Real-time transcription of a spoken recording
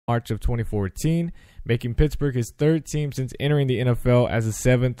March of 2014, making Pittsburgh his third team since entering the NFL as the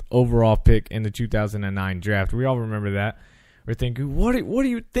 7th overall pick in the 2009 draft. We all remember that. We're thinking, what are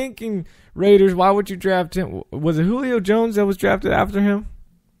you thinking, Raiders? Why would you draft him? Was it Julio Jones that was drafted after him?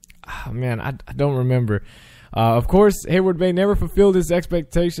 Oh, man, I don't remember. Of course, Hayward Bay never fulfilled his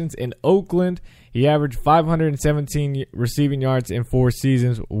expectations in Oakland. He averaged 517 receiving yards in 4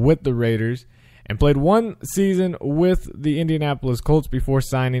 seasons with the Raiders and played 1 season with the Indianapolis Colts before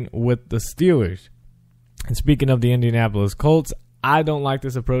signing with the Steelers. And speaking of the Indianapolis Colts, I don't like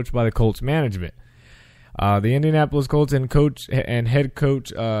this approach by the Colts management. The Indianapolis Colts and head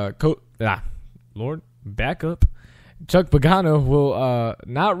coach, backup, Chuck Pagano will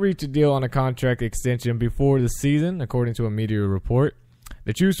not reach a deal on a contract extension before the season, according to a media report.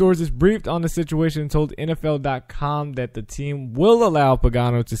 The true sources briefed on the situation told NFL.com that the team will allow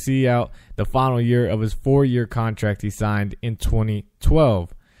Pagano to see out the final year of his 4-year contract he signed in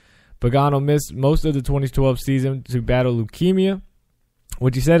 2012. Pagano missed most of the 2012 season to battle leukemia,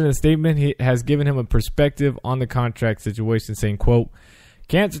 which he said in a statement he has given him a perspective on the contract situation, saying, quote,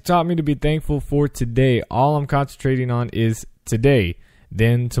 "Cancer taught me to be thankful for today. All I'm concentrating on is today,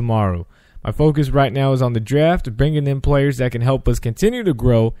 then tomorrow. My focus right now is on the draft, bringing in players that can help us continue to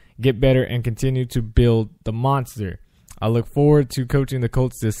grow, get better, and continue to build the monster. I look forward to coaching the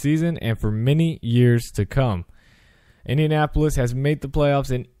Colts this season and for many years to come." Indianapolis has made the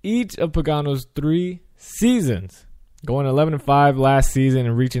playoffs in each of Pagano's 3 seasons, going 11-5 last season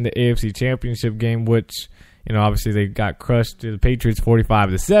and reaching the AFC Championship game, which, obviously they got crushed to the Patriots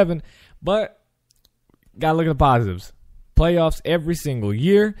 45-7. But gotta look at the positives. Playoffs every single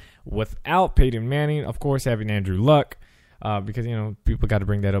year without Peyton Manning, of course, having Andrew Luck, because people got to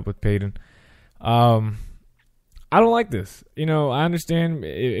bring that up with Peyton. I don't like this. I understand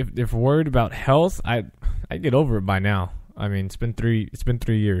if we're worried about health, I get over it by now. I mean, it's been 3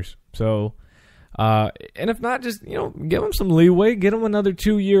 years. So, and if not, just give him some leeway, get him another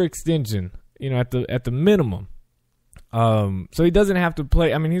 2-year extension. At the minimum. So he doesn't have to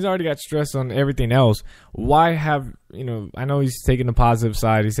play. I mean, he's already got stress on everything else. Why have, I know he's taking the positive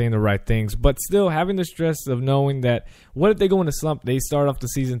side. He's saying the right things. But still, having the stress of knowing that, what if they go in a slump? They start off the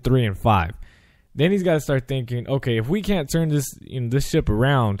season 3-5. Then he's got to start thinking, okay, if we can't turn this ship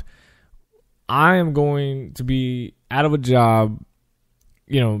around, I am going to be out of a job,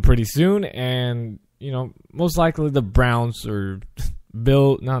 pretty soon. And, most likely the Browns or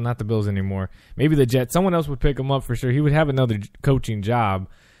not the Bills anymore. Maybe the Jets. Someone else would pick him up for sure. He would have another coaching job.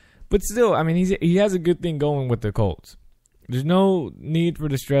 But still, I mean, he has a good thing going with the Colts. There's no need for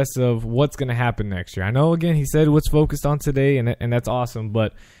the stress of what's going to happen next year. I know, again, he said what's focused on today, and that's awesome.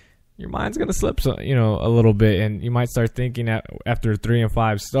 But your mind's going to slip, a little bit, and you might start thinking after a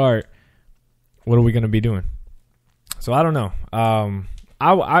 3-5 start, what are we going to be doing? So I don't know.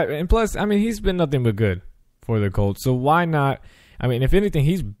 And plus, I mean, he's been nothing but good for the Colts. So why not? I mean, if anything,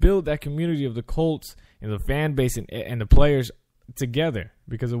 he's built that community of the Colts and the fan base and the players together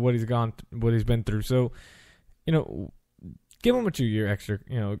because of what he's been through. So, give him a 2-year extra,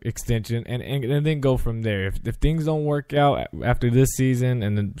 extension and then go from there. If things don't work out after this season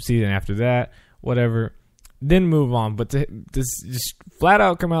and the season after that, whatever, then move on. But to just flat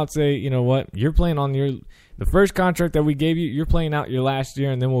out come out and say, you know what, you're playing on the first contract that we gave you, you're playing out your last year,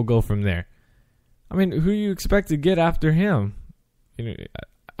 and then we'll go from there. I mean, who you expect to get after him?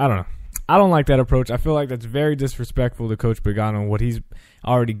 I don't know. I don't like that approach. I feel like that's very disrespectful to Coach Pagano, what he's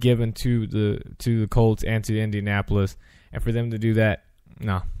already given to the Colts and to Indianapolis, and for them to do that,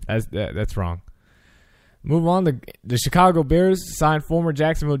 no, that's wrong. Move on. The Chicago Bears signed former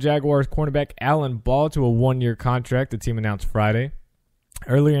Jacksonville Jaguars cornerback Alan Ball to a 1-year contract, the team announced Friday.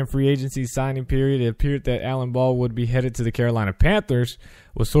 Earlier in free agency signing period, it appeared that Alan Ball would be headed to the Carolina Panthers,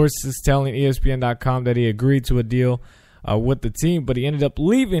 with sources telling ESPN.com that he agreed to a deal with the team, but he ended up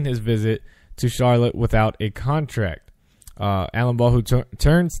leaving his visit to Charlotte without a contract. Alan Ball, who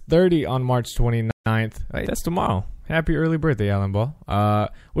turns 30 on March 29th, hey, that's tomorrow. Happy early birthday, Alan Ball.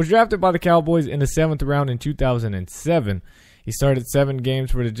 Was drafted by the Cowboys in the 7th round in 2007. He started 7 games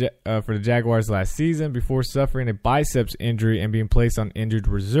for the Jaguars last season before suffering a biceps injury and being placed on injured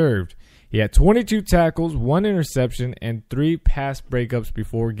reserve. He had 22 tackles, 1 interception, and 3 pass breakups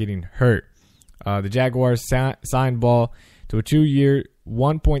before getting hurt. The Jaguars signed Ball to a 2-year,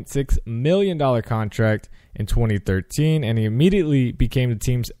 $1.6 million contract in 2013, and he immediately became the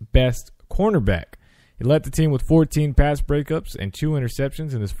team's best cornerback. He led the team with 14 pass breakups and 2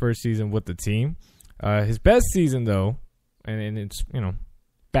 interceptions in his first season with the team. His best season, though, and it's,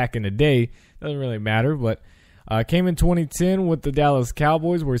 back in the day, doesn't really matter, but came in 2010 with the Dallas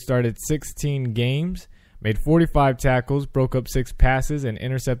Cowboys, where he started 16 games, made 45 tackles, broke up 6 passes, and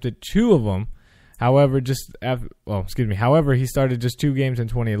intercepted 2 of them. However, he started just 2 games in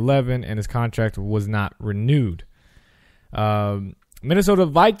 2011, and his contract was not renewed. Minnesota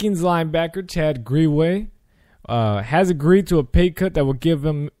Vikings linebacker Chad Greenway has agreed to a pay cut that will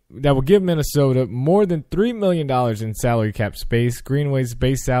give Minnesota more than $3 million in salary cap space. Greenway's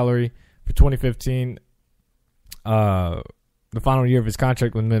base salary for 2015, the final year of his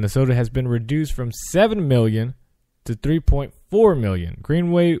contract with Minnesota, has been reduced from $7 million to $3.4 million.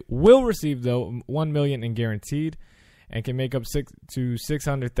 Greenway will receive, though, $1 million in guaranteed and can make up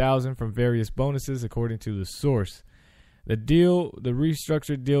 $600,000 from various bonuses, according to the source. The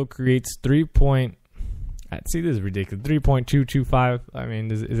restructured deal creates this is ridiculous. 3.225. I mean,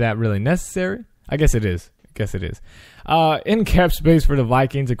 is that really necessary? I guess it is. In cap space for the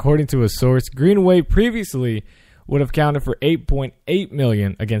Vikings, according to a source, Greenway previously would have counted for $8.8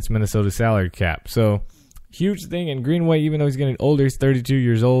 million against Minnesota's salary cap. So, huge thing. And Greenway, even though he's getting older, he's 32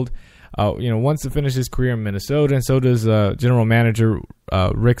 years old. Wants to finish his career in Minnesota, and so does general manager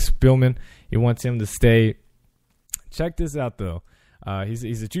Rick Spielman. He wants him to stay. Check this out, though.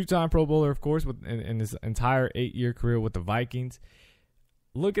 He's a 2-time Pro Bowler, of course, in his entire 8-year career with the Vikings.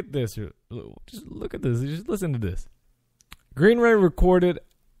 Look at this. Just look at this. Just listen to this. Greenway recorded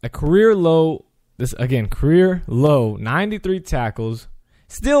a career low, 93 tackles.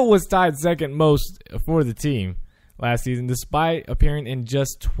 Still was tied second most for the team last season, despite appearing in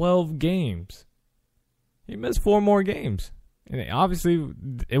just 12 games. He missed 4 more games. And obviously,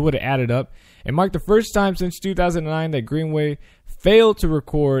 it would have added up. It marked the first time since 2009 that Greenway failed to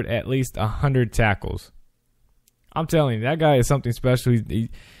record at least 100 tackles. I'm telling you, that guy is something special.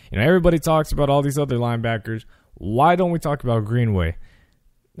 Everybody talks about all these other linebackers. Why don't we talk about Greenway?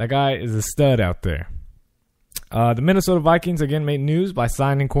 That guy is a stud out there. The Minnesota Vikings again made news by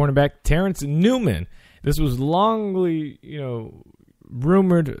signing cornerback Terrence Newman. This was longly,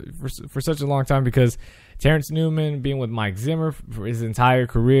 rumored for such a long time because Terrence Newman being with Mike Zimmer for his entire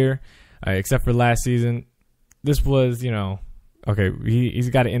career, except for last season, this was, he's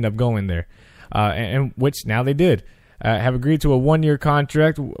got to end up going there, and which now they did. Have agreed to a 1-year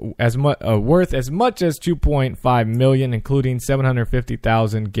contract worth as much as $2.5 million, including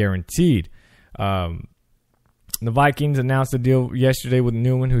 $750,000 guaranteed. The Vikings announced a deal yesterday with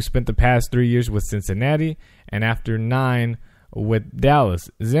Newman, who spent the past 3 years with Cincinnati and after 9 with Dallas.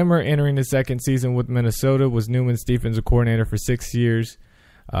 Zimmer, entering his second season with Minnesota, was Newman's defensive coordinator for 6 years,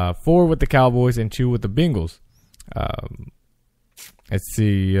 4 with the Cowboys and 2 with the Bengals. Let's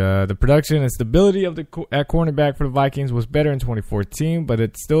see. The production and stability of at cornerback for the Vikings was better in 2014, but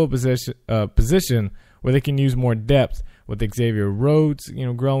it's still a position where they can use more depth with Xavier Rhodes,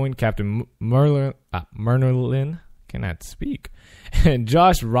 growing, Captain Merlin, cannot speak, and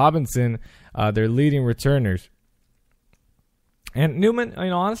Josh Robinson, their leading returners. And Newman,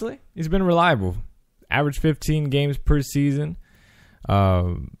 honestly, he's been reliable. Average 15 games per season.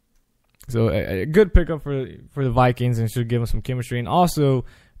 So a good pickup for the Vikings, and should give them some chemistry. And also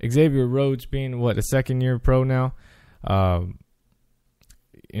Xavier Rhodes being a second-year pro now.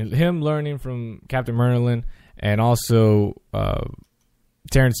 Him learning from Captain Merlin and also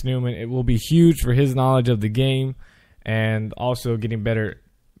Terrence Newman, it will be huge for his knowledge of the game and also getting better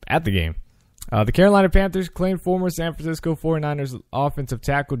at the game. The Carolina Panthers claimed former San Francisco 49ers offensive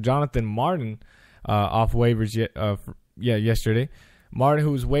tackle Jonathan Martin off waivers yesterday. Martin,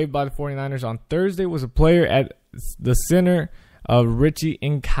 who was waived by the 49ers on Thursday, was a player at the center of Richie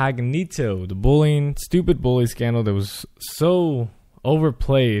Incognito, the stupid bully scandal that was so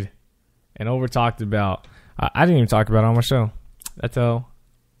overplayed and over-talked about. I didn't even talk about it on my show. That's how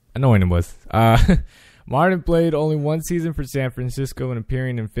annoying it was. Martin played only 1 season for San Francisco and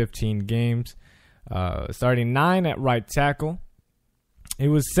appearing in 15 games, starting 9 at right tackle. He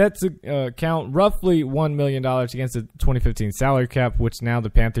was set to count roughly $1 million against the 2015 salary cap, which now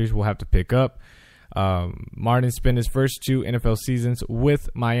the Panthers will have to pick up. Martin spent his first 2 NFL seasons with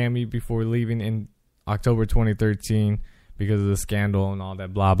Miami before leaving in October 2013 because of the scandal and all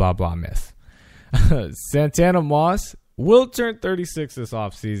that blah, blah, blah mess. Santana Moss will turn 36 this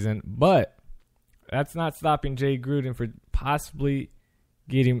offseason, but that's not stopping Jay Gruden for possibly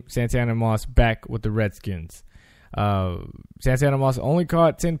getting Santana Moss back with the Redskins. Santana Moss only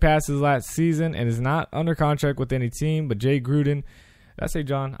caught 10 passes last season and is not under contract with any team, but Jay Gruden, did I say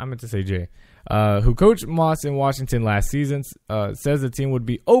John? I meant to say Jay, who coached Moss in Washington last season, says the team would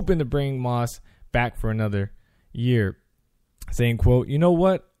be open to bringing Moss back for another year, saying, quote, "You know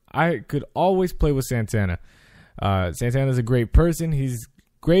what? I could always play with Santana. Santana's a great person. He's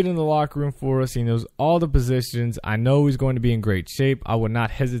great in the locker room for us. He knows all the positions. I know he's going to be in great shape. I would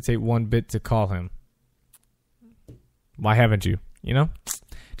not hesitate one bit to call him." Why haven't you? You know?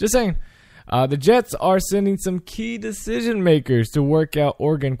 Just saying. The Jets are sending some key decision makers to work out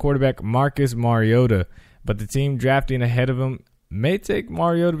Oregon quarterback Marcus Mariota, but the team drafting ahead of him may take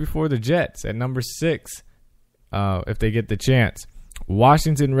Mariota before the Jets at number 6 if they get the chance.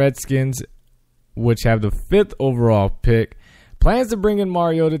 Washington Redskins, which have the 5th overall pick, plans to bring in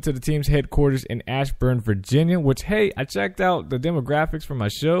Mariota to the team's headquarters in Ashburn, Virginia, which, hey, I checked out the demographics for my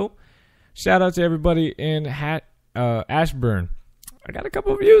show. Shout out to everybody in Ashburn. I got a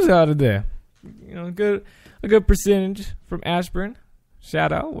couple of views out of there. You know, a good percentage from Ashburn.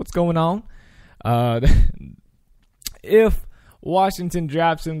 Shout out. What's going on? If Washington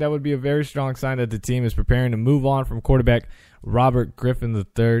drafts him, that would be a very strong sign that the team is preparing to move on from quarterback Robert Griffin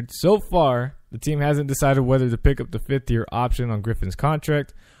III. So far, the team hasn't decided whether to pick up the 5th-year option on Griffin's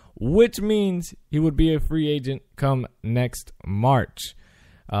contract, which means he would be a free agent come next March.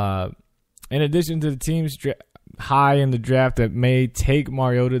 In addition to the teams high in the draft that may take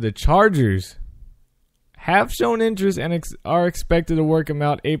Mariota, the Chargers have shown interest and are expected to work him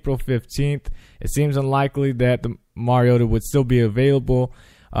out April 15th. It seems unlikely that the Mariota would still be available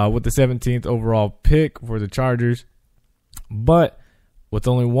with the 17th overall pick for the Chargers. But with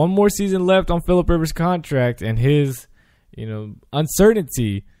only one more season left on Phillip Rivers' contract and his,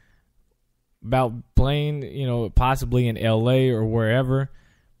 uncertainty about playing, possibly in LA or wherever,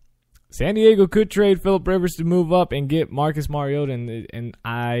 San Diego could trade Phillip Rivers to move up and get Marcus Mariota, and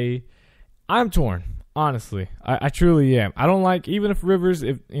I'm torn. Honestly, I truly am. I don't like, even if Rivers,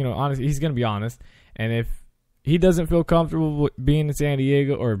 honestly, he's going to be honest, and if he doesn't feel comfortable being in San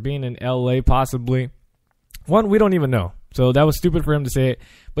Diego or being in LA possibly, one, we don't even know. So that was stupid for him to say it,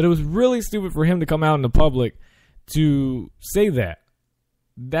 but it was really stupid for him to come out in the public to say that.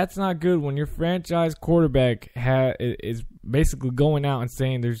 That's not good when your franchise quarterback is basically going out and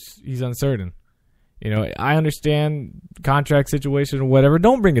saying he's uncertain. I understand contract situation or whatever.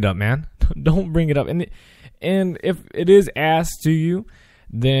 Don't bring it up, man. Don't bring it up. And if it is asked to you,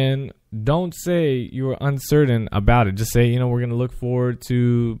 then don't say you are uncertain about it. Just say, we're going to look forward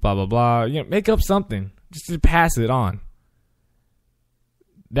to blah, blah, blah. Make up something just to pass it on.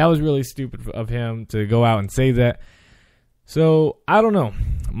 That was really stupid of him to go out and say that. So, I don't know.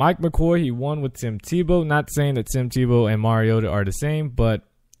 Mike McCoy, he won with Tim Tebow. Not saying that Tim Tebow and Mariota are the same, but,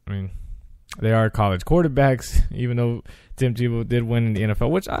 they are college quarterbacks, even though Tim Tebow did win in the NFL,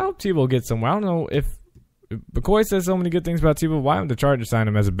 which I hope Tebow gets somewhere. I don't know if McCoy says so many good things about Tebow. Why don't the Chargers sign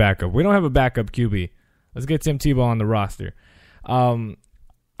him as a backup? We don't have a backup QB. Let's get Tim Tebow on the roster. I'm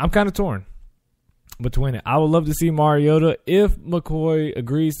kind of torn between it. I would love to see Mariota if McCoy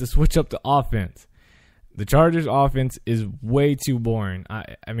agrees to switch up the offense. The Chargers offense is way too boring.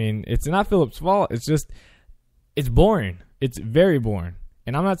 I mean, it's not Phillip's fault. It's just, it's boring. It's very boring.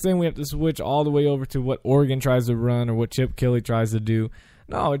 And I'm not saying we have to switch all the way over to what Oregon tries to run or what Chip Kelly tries to do.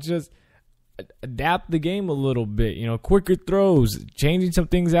 No, it's just adapt the game a little bit. Quicker throws, changing some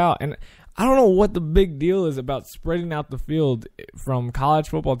things out. And I don't know what the big deal is about spreading out the field from college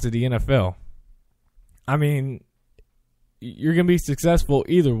football to the NFL. I mean, you're going to be successful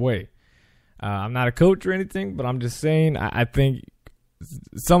either way. I'm not a coach or anything, but I'm just saying I think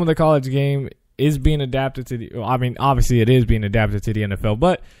some of the college game is being adapted to obviously it is being adapted to the NFL,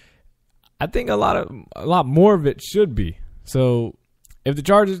 but I think a lot more of it should be. So if the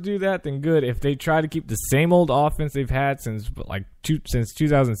Chargers do that, then good. If they try to keep the same old offense they've had since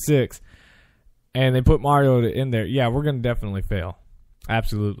 2006 and they put Mariota in there, yeah, we're going to definitely fail.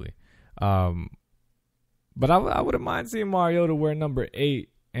 Absolutely. But I wouldn't mind seeing Mariota wear number 8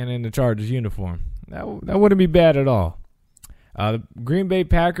 and in the Chargers uniform. That wouldn't be bad at all. The Green Bay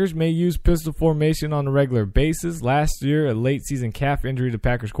Packers may use pistol formation on a regular basis. Last year, a late-season calf injury to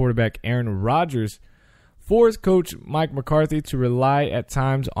Packers quarterback Aaron Rodgers forced coach Mike McCarthy to rely at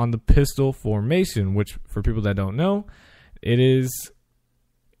times on the pistol formation, which, for people that don't know, it is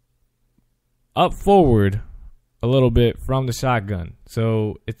up forward a little bit from the shotgun.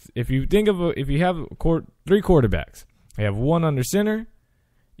 So it's if you have 3 quarterbacks, you have one under center,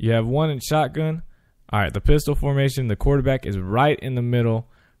 you have one in shotgun. All right, the pistol formation, the quarterback is right in the middle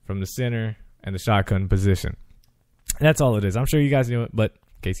from the center and the shotgun position. That's all it is. I'm sure you guys knew it, but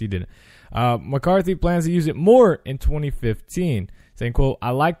in case you didn't. McCarthy plans to use it more in 2015, saying, quote,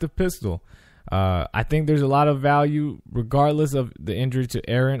 "I like the pistol. I think there's a lot of value regardless of the injury to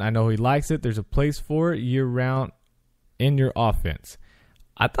Aaron. I know he likes it. There's a place for it year-round in your offense."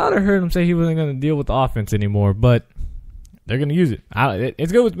 I thought I heard him say he wasn't going to deal with the offense anymore, but they're going to use it.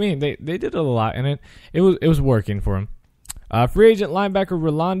 It's good with me. They did it a lot, and it was working for him. Free agent linebacker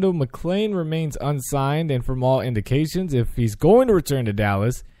Rolando McClain remains unsigned, and from all indications, if he's going to return to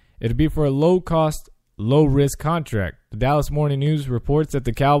Dallas, it'll be for a low-cost low-risk contract. The Dallas Morning News reports that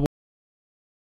the Cowboys